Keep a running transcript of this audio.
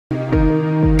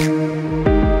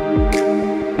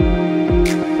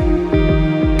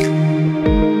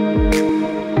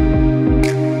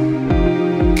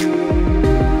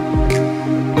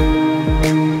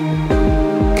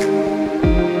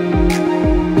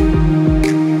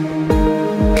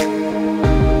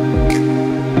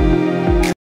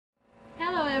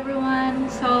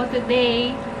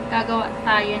Today, gagawa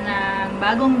tayo ng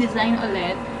bagong design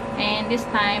ulit. And this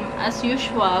time, as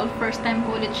usual, first time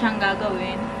ko ulit siyang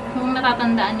gagawin. Kung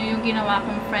natatandaan nyo yung ginawa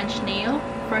kong French nail,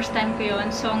 first time ko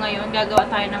yun. So ngayon, gagawa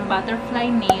tayo ng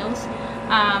butterfly nails.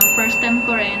 First time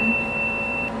ko rin.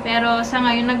 Pero sa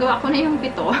ngayon, nagawa ko na yung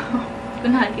 7.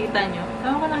 Kung nakikita nyo.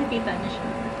 Tama ko nakikita nyo siya.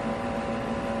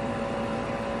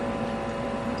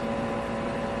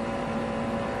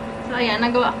 So, ayan,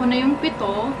 nagawa ko na yung 7.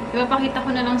 Ipapakita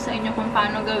ko na lang sa inyo kung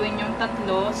paano gawin yung 3.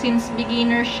 Since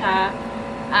beginner siya,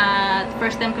 at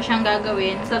first time ko siyang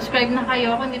gagawin. Subscribe na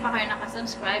kayo kung hindi pa kayo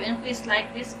nakasubscribe. And please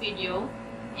like this video.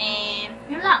 And,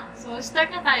 yun lang. So,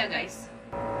 start na tayo, guys.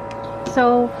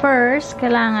 So, first,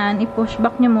 kailangan i-push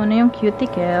back nyo muna yung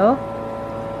cuticle.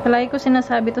 Palagi ko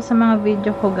sinasabi to sa mga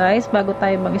video ko, guys, bago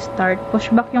tayo mag-start.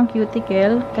 Push back yung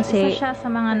cuticle. Kasi, isa siya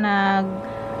sa mga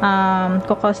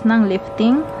kukos ng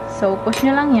lifting. So, push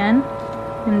nyo lang yan.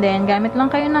 And then, gamit lang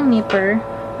kayo ng nipper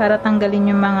para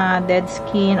tanggalin yung mga dead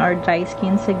skin or dry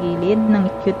skin sa gilid ng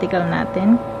cuticle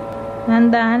natin.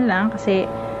 Nandahan lang kasi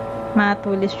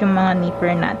matulis yung mga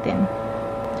nipper natin.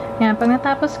 Yan, pag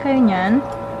natapos kayo nyan,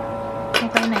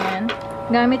 okay na yan,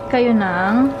 gamit kayo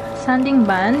ng sanding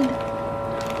band.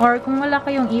 Or kung wala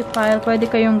kayong e-file, pwede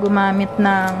kayong gumamit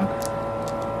ng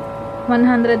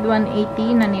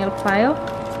 100-180 na nail file.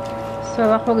 So,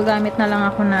 ako gagamit na lang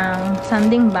ako ng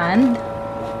sanding band.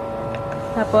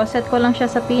 Tapos, set ko lang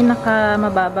siya sa pinaka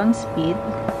mababang speed.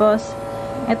 Tapos,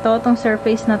 itong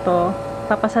surface na to,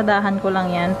 papasadahan ko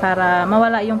lang yan para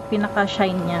mawala yung pinaka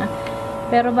shine niya.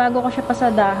 Pero bago ko siya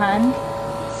pasadahan,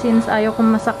 since ayaw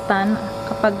kong masaktan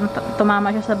kapag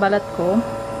tumama siya sa balat ko,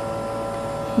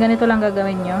 ganito lang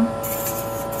gagawin nyo.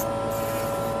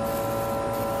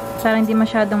 Para hindi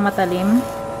masyadong matalim.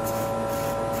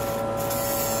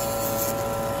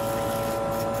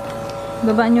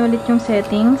 Baba nyo ulit yung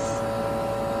settings.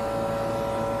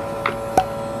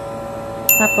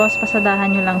 Tapos, pasadahan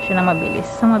nyo lang siya na mabilis.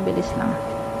 So, mabilis lang.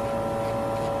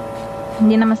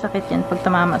 Hindi na masakit yan pag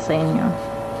tumama sa inyo.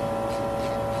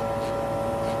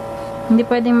 Hindi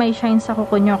pwedeng may shine sa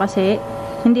kuko nyo kasi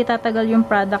hindi tatagal yung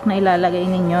product na ilalagay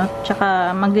ninyo.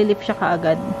 Tsaka, maglilip siya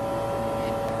kaagad.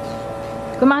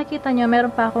 Kung makikita nyo, meron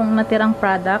pa akong natirang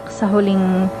product sa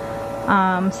huling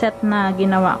set na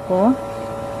ginawa ko.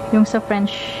 Yung sa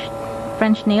French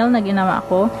nail na ginawa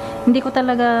ko, hindi ko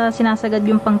talaga sinasagad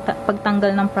yung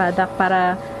pagtanggal ng product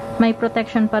para may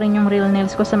protection pa rin yung real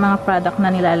nails ko sa mga product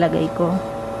na nilalagay ko.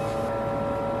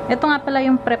 Ito nga pala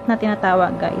yung prep na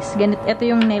tinatawag, guys. Ito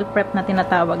yung nail prep na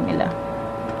tinatawag nila.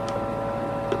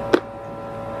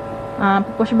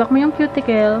 Push back mo yung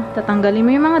cuticle, tatanggalin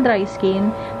mo yung mga dry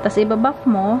skin, tapos ibabuff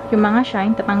mo yung mga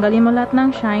shine, tatanggalin mo lahat ng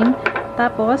shine,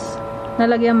 tapos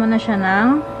lalagyan mo na siya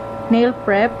ng nail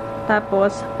prep,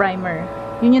 tapos primer.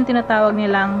 Yun yung tinatawag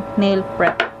nilang nail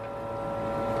prep.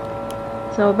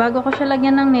 So, bago ko siya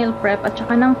lagyan ng nail prep at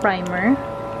saka ng primer,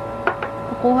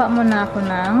 kukuha muna ako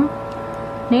ng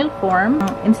nail form.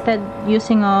 Instead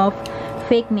using of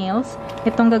fake nails,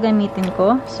 itong gagamitin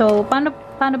ko. So, paano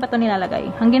ba ito nilalagay?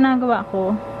 Ang ginagawa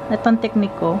ko, itong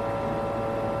technique ko,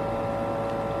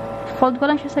 fold ko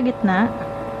lang siya sa gitna.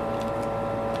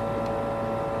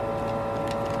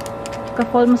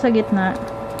 Ka-fold mo sa gitna.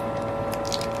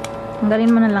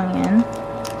 Tanggalin mo na lang yan.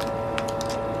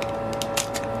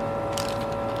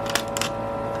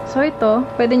 So, ito,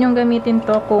 pwede nyong gamitin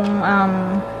to kung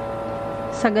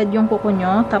sagad yung kuko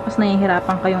nyo, tapos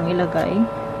nahihirapan kayong ilagay.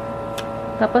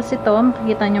 Tapos ito,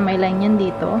 makikita nyo may line yan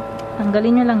dito.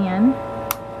 Tanggalin nyo lang yan.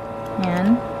 Yan.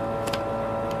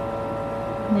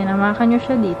 Dinamakan nyo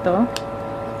siya dito.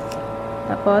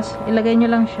 Tapos, ilagay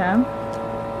nyo lang siya.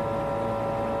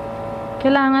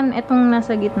 Kailangan itong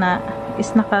nasa gitna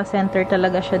is naka-center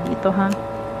talaga siya dito, ha.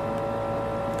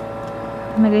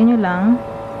 Lagay nyo lang.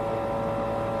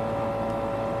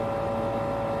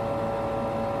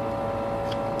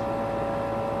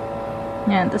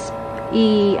 Yan. Tapos,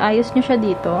 i-ayos nyo siya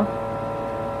dito.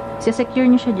 I-secure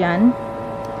nyo siya dyan.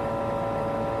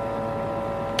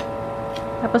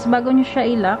 Tapos, bago nyo siya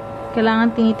i-lock,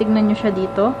 kailangan tinitignan nyo siya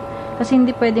dito. Kasi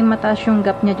hindi pwedeng mataas yung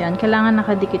gap niya dyan. Kailangan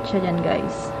nakadikit siya dyan,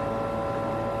 guys.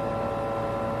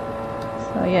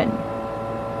 So, yan.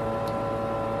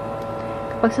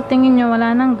 Kapag sa tingin nyo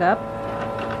wala nang gap,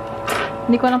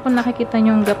 hindi ko lang po nakikita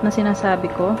yung gap na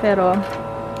sinasabi ko, pero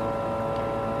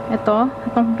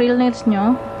itong real nails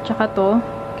nyo, tsaka to,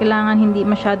 kailangan hindi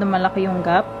masyado malaki yung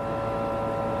gap.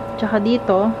 Tsaka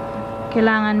dito,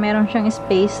 kailangan meron siyang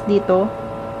space dito.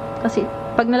 Kasi,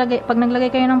 pag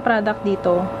naglagay kayo ng product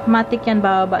dito, matik yan,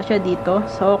 bababa siya dito.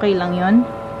 So, okay lang yun.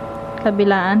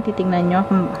 Kabilaan, titignan nyo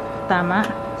kung tama.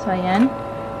 So, ayan.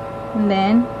 And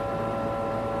then,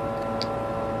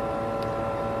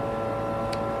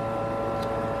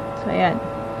 so, ayan.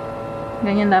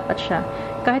 Ganyan dapat siya.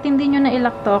 Kahit hindi nyo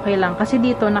na-ilock to, okay lang. Kasi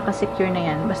dito, nakasecure na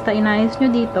yan. Basta inayos nyo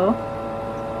dito.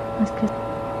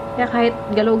 Kaya kahit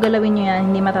galaw-galawin nyo yan,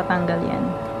 hindi matatanggal yan.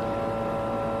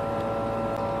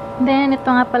 Then, ito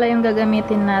nga pala yung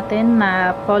gagamitin natin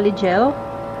na polygel.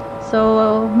 So,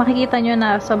 makikita nyo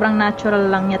na sobrang natural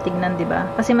lang niya tignan, diba?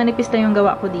 Kasi manipis lang yung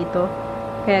gawa ko dito.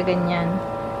 Kaya ganyan.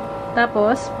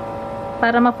 Tapos,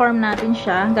 para ma-form natin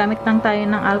siya, gamit lang tayo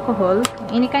ng alcohol.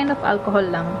 Any kind of alcohol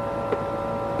lang.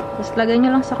 Tapos, lagay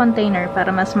nyo lang sa container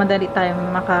para mas madali tayong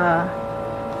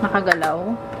makagalaw.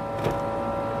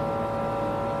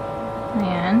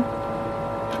 Ayan.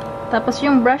 Tapos,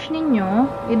 yung brush ninyo,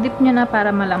 i-dip nyo na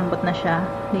para malambot na siya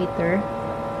later.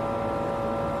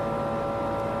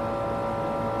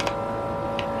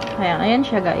 Ayan. Ayan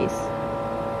siya, guys.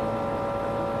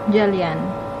 Gel yan.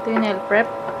 Ito yung nail prep.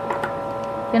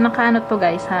 Pinaka-ano to,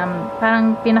 guys, ha?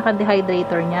 Parang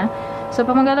pinaka-dehydrator niya. So,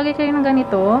 pag maglalagay kayo ng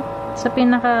ganito, sa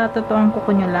pinaka-totoong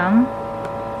kuko nyo lang.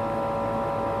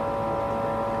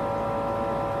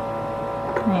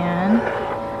 Ayan.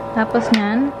 Tapos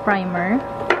nyan, primer.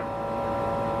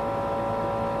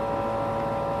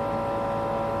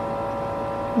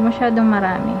 Hindi masyadong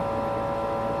marami.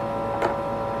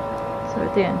 So,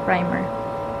 ito yan, primer.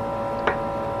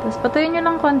 Tapos, patuyin nyo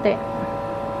lang konti.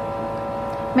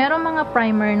 Merong mga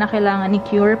primer na kailangan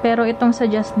i-cure, pero itong sa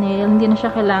Just Nail, hindi na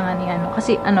siya kailangan ni ano.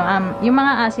 Kasi, yung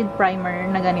mga acid primer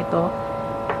na ganito,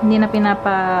 hindi na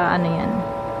yan.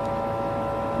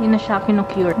 Hindi na siya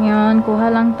kinocure. Ngayon,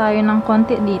 kuha lang tayo ng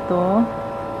konti dito.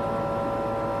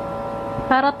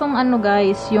 Para tong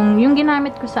guys, yung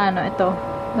ginamit ko sa ito,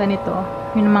 ganito.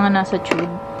 Yung mga nasa tube.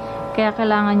 Kaya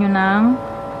kailangan nyo ng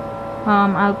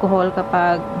alcohol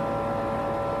kapag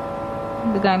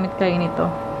gagamit kayo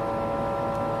nito.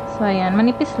 So, ayan.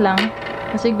 Manipis lang.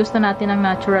 Kasi gusto natin ng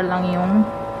natural lang yung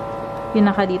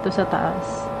pinaka dito sa taas.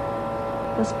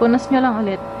 Tapos, punas nyo lang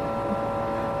ulit.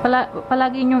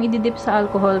 Palagi nyong ididip sa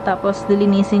alcohol, tapos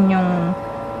lilinisin yung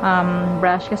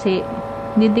brush kasi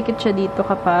didikit siya dito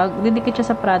didikit siya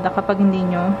sa product kapag hindi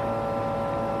nyo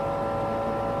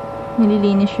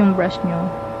nililinis yung brush nyo.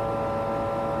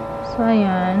 So,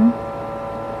 ayan.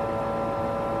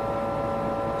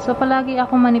 So, palagi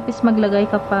ako manipis maglagay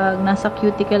kapag nasa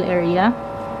cuticle area.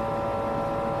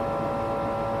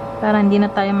 Para hindi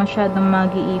na tayo masyadong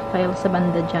mag-i-file sa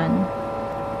banda dyan.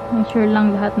 Make sure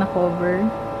lang lahat na cover.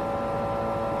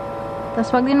 Tapos,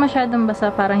 wag din masyadong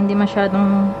basa para hindi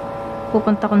masyadong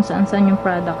pupunta kung saan-saan yung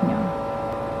product nyo.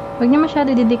 Wag nyo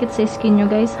masyado didikit sa skin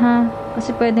nyo, guys, ha?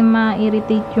 Kasi pwede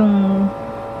ma-irritate yung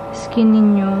skin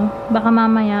ninyo. Baka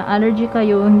mamaya, allergy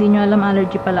kayo, hindi nyo alam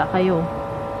allergy pala kayo.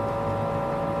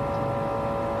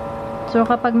 So,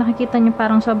 kapag nakikita nyo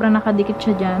parang sobrang nakadikit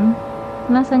siya dyan,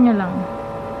 nasan nyo lang.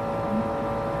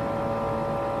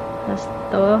 Tapos,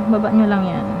 baba nyo lang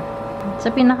yan.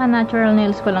 Sa pinaka-natural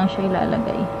nails ko lang siya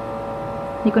ilalagay.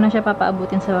 Hindi ko na siya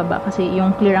papaabutin sa baba kasi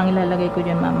yung clear ang ilalagay ko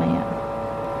dyan mamaya.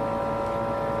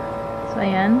 So,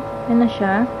 ayan. Yan na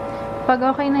siya. Pag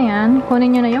okay na yan,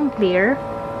 kunin nyo na yung clear.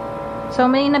 So,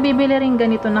 may nabibili rin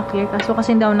ganito na clear. Kaso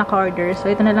kasi daw naka-order.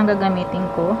 So, ito na lang gagamitin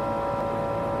ko.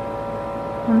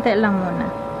 Konti lang muna.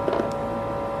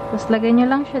 Tapos, lagay nyo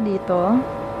lang siya dito.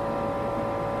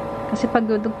 Kasi pag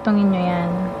dudugtongin nyo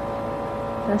yan.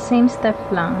 Tapos, same step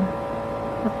lang.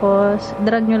 Tapos,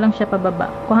 drag nyo lang siya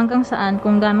pababa. Kung hanggang saan,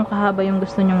 kung gaano kahaba yung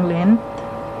gusto nyong length.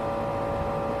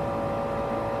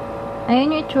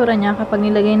 Ayan yung itsura niya kapag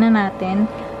nilagay na natin.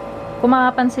 Kung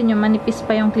makapansin nyo, manipis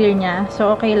pa yung clear niya.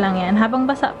 So, okay lang yan. Habang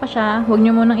basa pa siya, huwag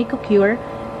nyo munang i-cure.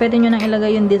 Pwede nyo nang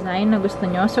ilagay yung design na gusto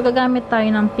nyo. So, gagamit tayo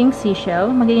ng pink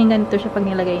seashell. Magiging ganito siya pag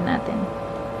nilagay natin.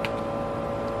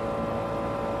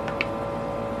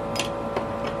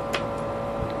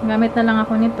 Gamit na lang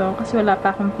ako nito kasi wala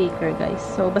pa akong picker, guys.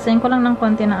 So, basahin ko lang ng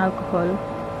konti ng alcohol.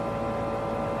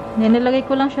 Then, nilagay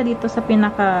ko lang siya dito sa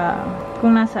pinaka,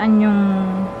 kung nasaan yung,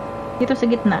 dito sa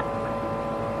gitna.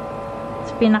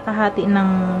 Sa pinakahati ng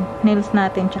nails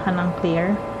natin, tsaka ng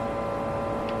clear.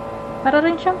 Para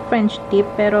rin siyang French tip,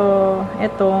 pero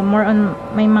ito, more on,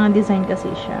 may mga design kasi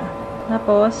siya.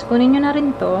 Tapos, kunin nyo na rin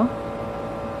to.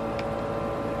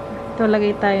 Ito,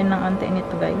 lagay tayo ng onte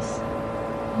nito, guys.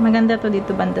 Maganda to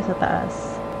dito banda sa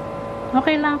taas.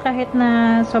 Okay lang kahit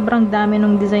na sobrang dami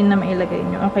ng design na mailagay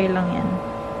nyo. Okay lang yan.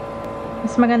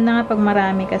 Mas maganda nga pag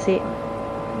marami kasi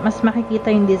mas makikita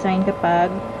yung design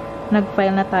kapag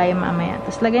nag-file na tayo mamaya.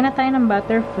 Tapos lagay na tayo ng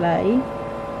butterfly.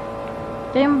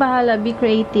 Kayong bahala, be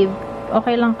creative.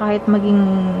 Okay lang kahit maging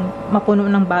mapuno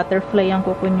ng butterfly ang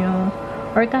kuko nyo.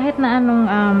 Or kahit na anong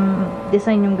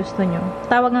design yung gusto nyo.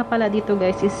 Tawag nga pala dito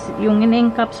guys is yung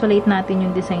in-encapsulate natin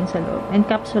yung design sa loob.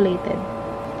 Encapsulated.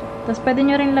 Tapos pwede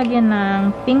nyo rin lagyan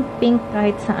ng pink-pink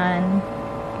kahit saan.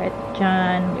 Kahit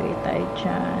dyan. Gawin tayo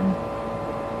dyan.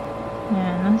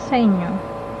 Yan. Nasa inyo.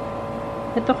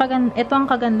 Ito ang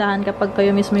kagandahan kapag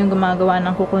kayo mismo yung gumagawa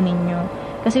ng kuko ninyo.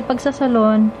 Kasi pag sa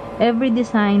salon, every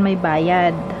design may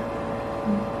bayad.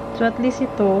 So at least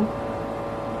ito,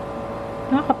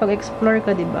 nakakapag-explore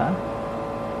ka, diba?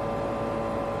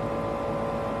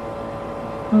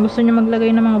 Kung gusto nyo maglagay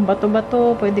ng mga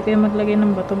bato-bato, pwede kayo maglagay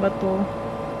ng bato-bato.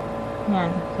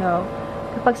 Yan. So,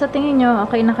 kapag sa tingin nyo,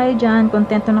 okay na kayo dyan,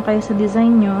 kontento na kayo sa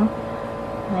design nyo,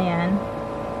 ayan.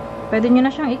 Pwede nyo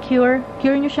na siyang i-cure.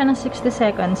 Cure nyo siya ng 60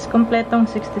 seconds. Kompletong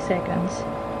 60 seconds.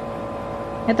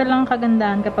 Ito lang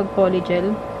kagandahan kapag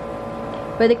polygel.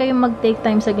 Pwede kayong mag-take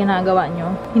time sa ginagawa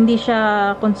nyo. Hindi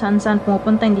siya kung saan-saan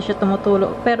pumupunta, hindi siya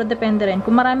tumutulo. Pero depende rin.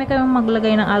 Kung marami kayong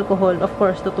maglagay ng alcohol, of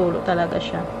course, tutulo talaga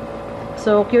siya.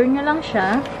 So, cure nyo lang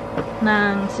siya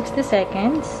ng 60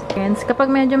 seconds.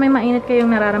 Kapag medyo may mainit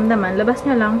kayong nararamdaman, labas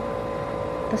nyo lang.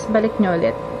 Tapos balik nyo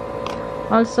ulit.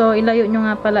 Also, ilayo nyo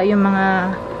nga pala yung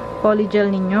mga polygel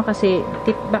ninyo kasi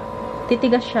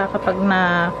titigas siya kapag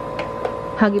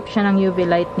hagip siya ng UV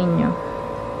light ninyo.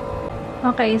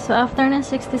 Okay, so after ng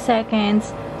 60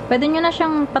 seconds, pwede nyo na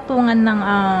siyang patungan ng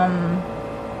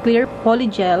clear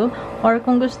polygel or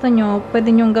kung gusto nyo,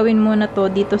 pwede nyo gawin muna to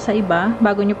dito sa iba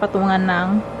bago nyo patungan ng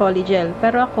polygel.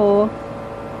 Pero ako,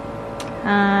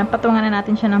 patungan na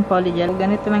natin siya ng polygel.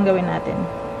 Ganito lang gawin natin.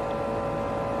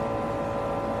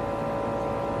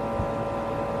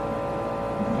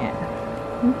 Yan.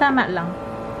 Yung tama lang.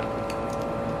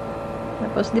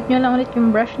 Tapos, dip nyo lang ulit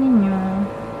yung brush ninyo.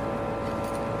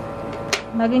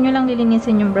 Lagi nyo lang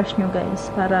lilinisin yung brush nyo, guys.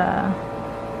 Para...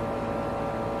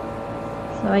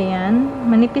 So, ayan.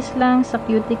 Manipis lang sa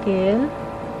cuticle.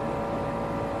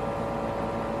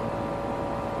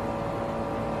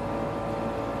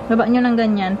 Baba nyo ng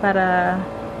ganyan para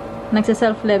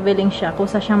nagsa-self-leveling siya.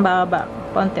 Kusa siyang bababa.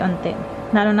 Paunti-unti.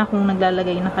 Lalo na kung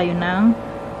naglalagay na kayo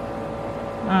ng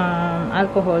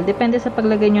alcohol. Depende sa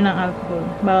paglagay nyo ng alcohol.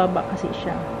 Bababa kasi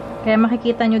siya. Kaya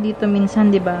makikita nyo dito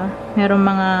minsan, di ba? Merong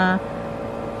mga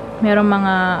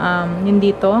yun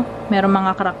dito, merong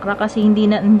mga crack-crack kasi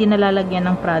hindi nalalagyan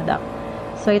ng product.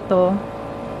 So, ito,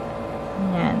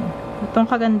 yan. Itong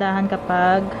kagandahan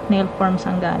kapag nail forms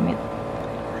ang gamit.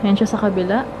 Ayan siya sa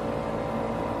kabila.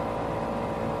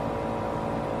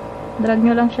 Drag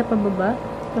nyo lang siya pababa.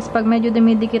 Tapos, pag medyo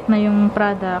dumidikit na yung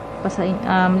product,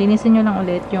 linisin nyo lang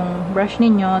ulit yung brush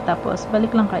ninyo, tapos,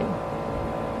 balik lang kayo.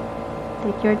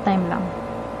 Take your time lang.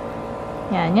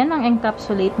 Yan. Yan ang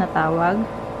encapsulate na tawag.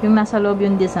 Yung nasa loob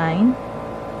yung design.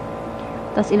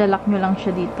 Tapos, ilalak nyo lang siya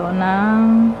dito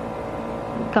ng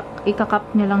ikakap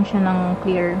nyo lang siya ng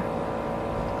clear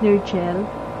gel.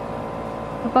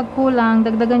 Kapag kulang,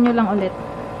 dagdagan nyo lang ulit.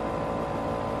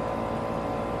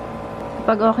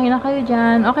 Kapag okay na kayo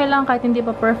dyan, okay lang kahit hindi pa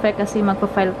perfect kasi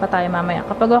magpa-file pa tayo mamaya.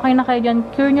 Kapag okay na kayo dyan,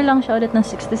 cure nyo lang siya ulit ng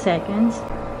 60 seconds.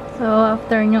 So,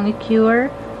 after nyong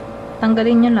i-cure,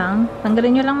 tanggalin nyo lang.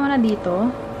 Tanggalin nyo lang muna dito.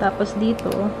 Tapos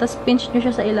dito. Tapos pinch nyo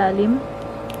siya sa ilalim.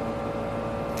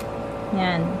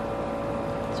 Yan.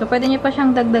 So, pwede nyo pa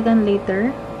siyang dagdagan later.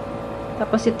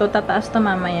 Tapos ito, tataas to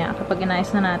mamaya kapag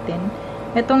inayos na natin.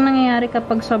 Itong nangyayari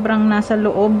kapag sobrang nasa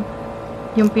loob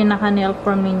yung pinaka-nail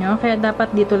form ninyo. Kaya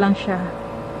dapat dito lang siya.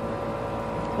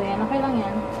 So, yan. Okay lang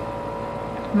yan.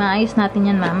 Maayos natin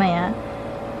yan mamaya.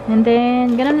 And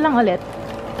then, ganun lang ulit.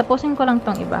 Tapusin ko lang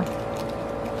tong iba.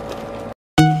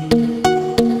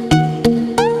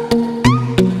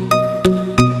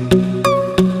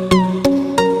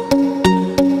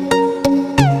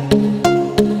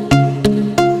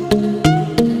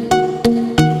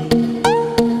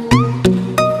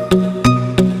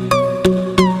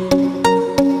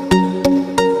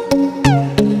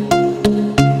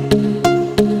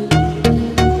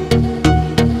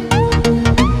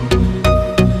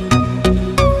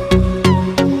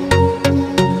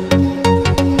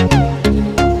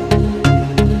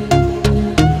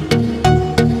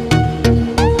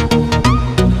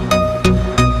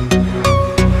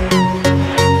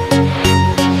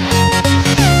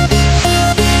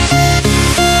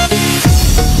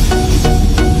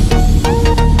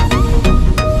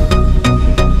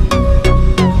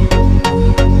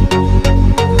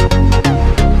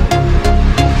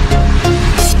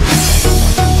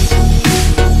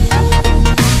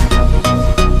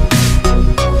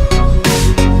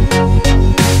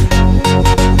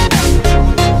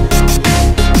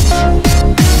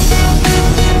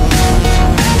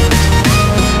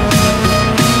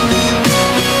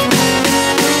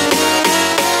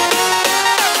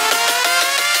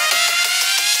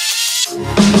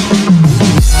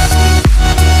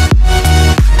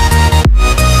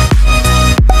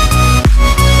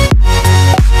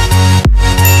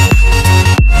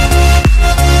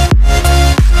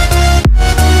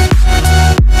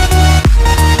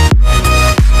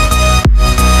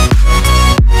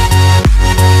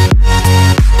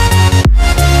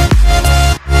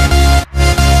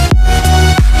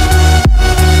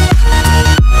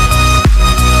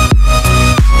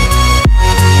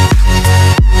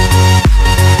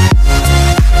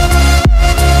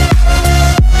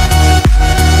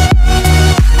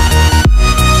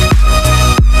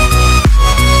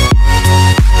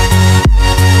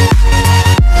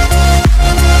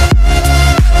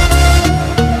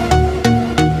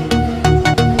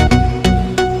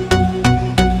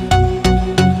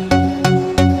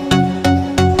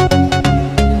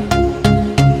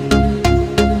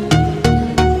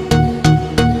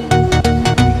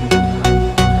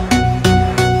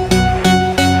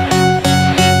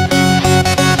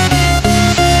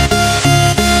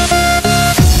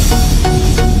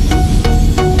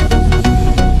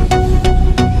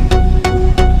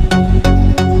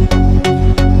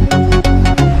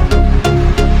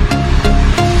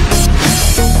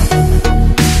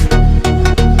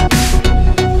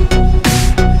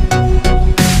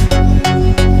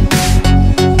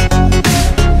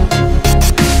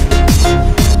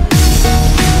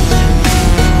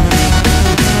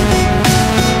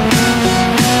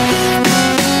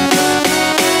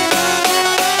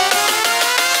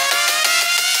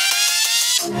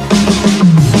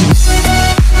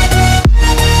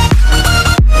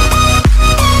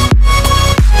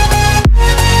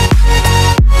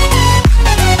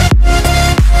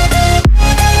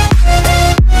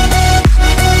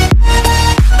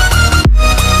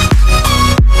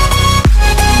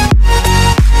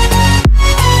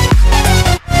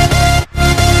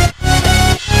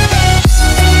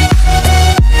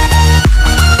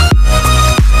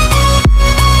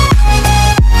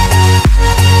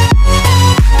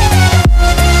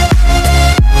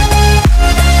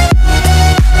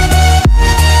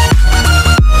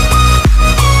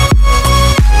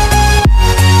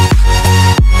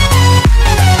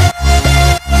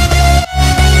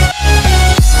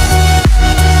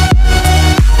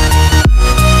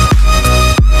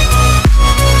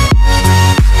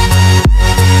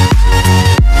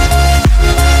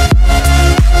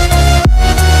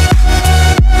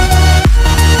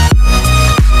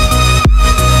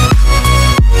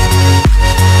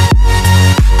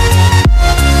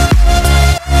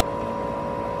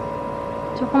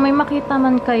 nakita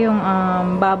man kayong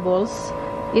bubbles,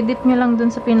 edit nyo lang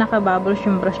dun sa pinaka-bubbles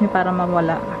yung brush nyo para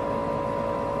mawala.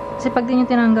 Kasi pag di nyo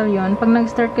tinanggal yun, pag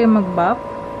nag-start kayo mag-buff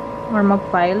or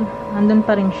mag-file, nandun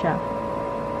pa rin siya.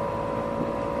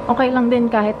 Okay lang din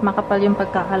kahit makapal yung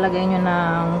pagkakalagay nyo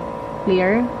ng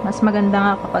clear. Mas maganda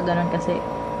nga kapag ganun kasi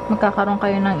magkakaroon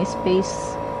kayo ng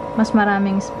space, mas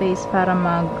maraming space para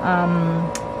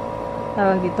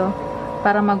tawag dito,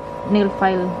 para mag nail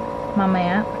file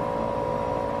mamaya.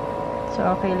 So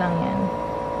okay lang yan.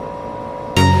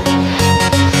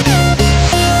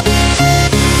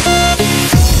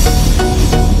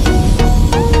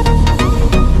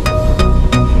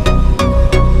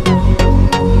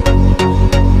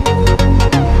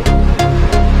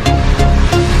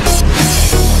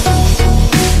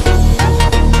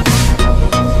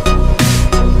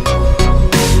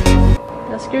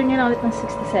 Cure nyo lang ulit ng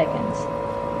 60 seconds.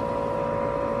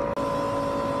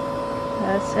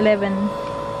 That's 11.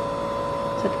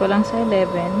 Set ko lang sa 11.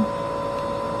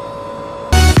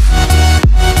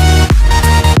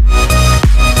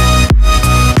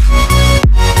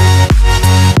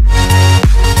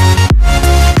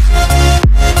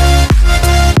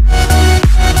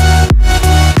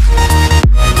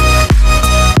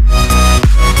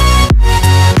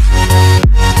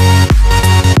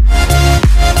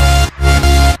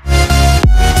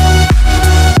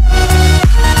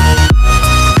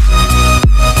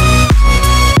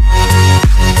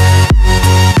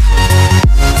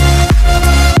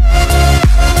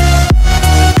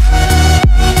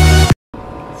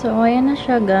 So, ayan na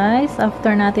siya guys.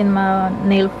 After natin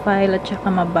ma-nail file at saka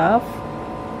ma-buff.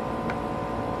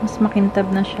 Mas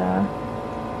makintab na siya.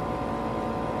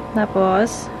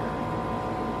 Tapos,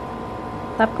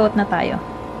 top coat na tayo.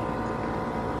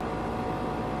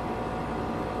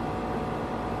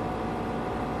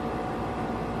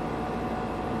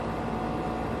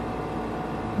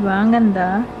 Diba? Ang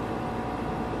ganda.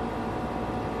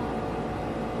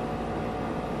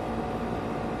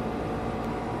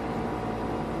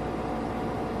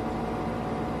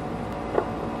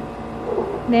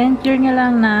 Then, cure nyo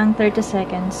lang ng 30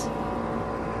 seconds.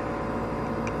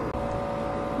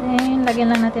 Then, lagyan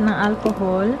lang natin ng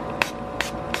alcohol.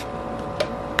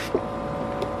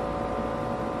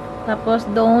 Tapos,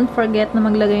 don't forget na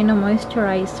maglagay ng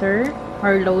moisturizer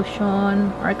or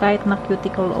lotion or kahit na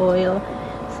cuticle oil.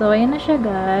 So, ayan na siya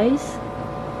guys.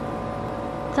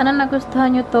 Sana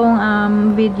nagustuhan nyo tong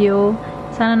video.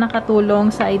 Sana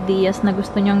nakatulong sa ideas na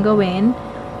gusto nyong gawin.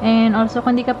 And also,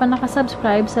 kung di ka pa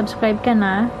nakasubscribe, subscribe ka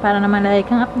na para naman lagi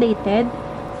kang updated.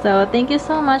 So, thank you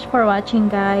so much for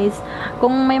watching, guys.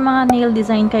 Kung may mga nail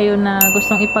design kayo na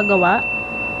gustong ipagawa,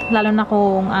 lalo na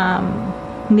kung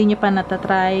hindi nyo pa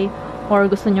natatry or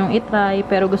gusto nyong itry,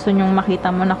 pero gusto nyong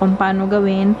makita mo na kung paano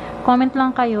gawin, comment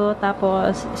lang kayo.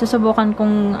 Tapos, susubukan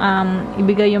kong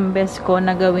ibigay yung best ko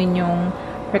na gawin yung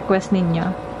request ninyo.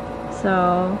 So,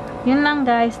 yun lang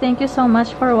guys. Thank you so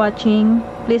much for watching.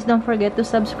 Please don't forget to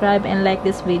subscribe and like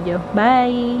this video.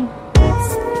 Bye!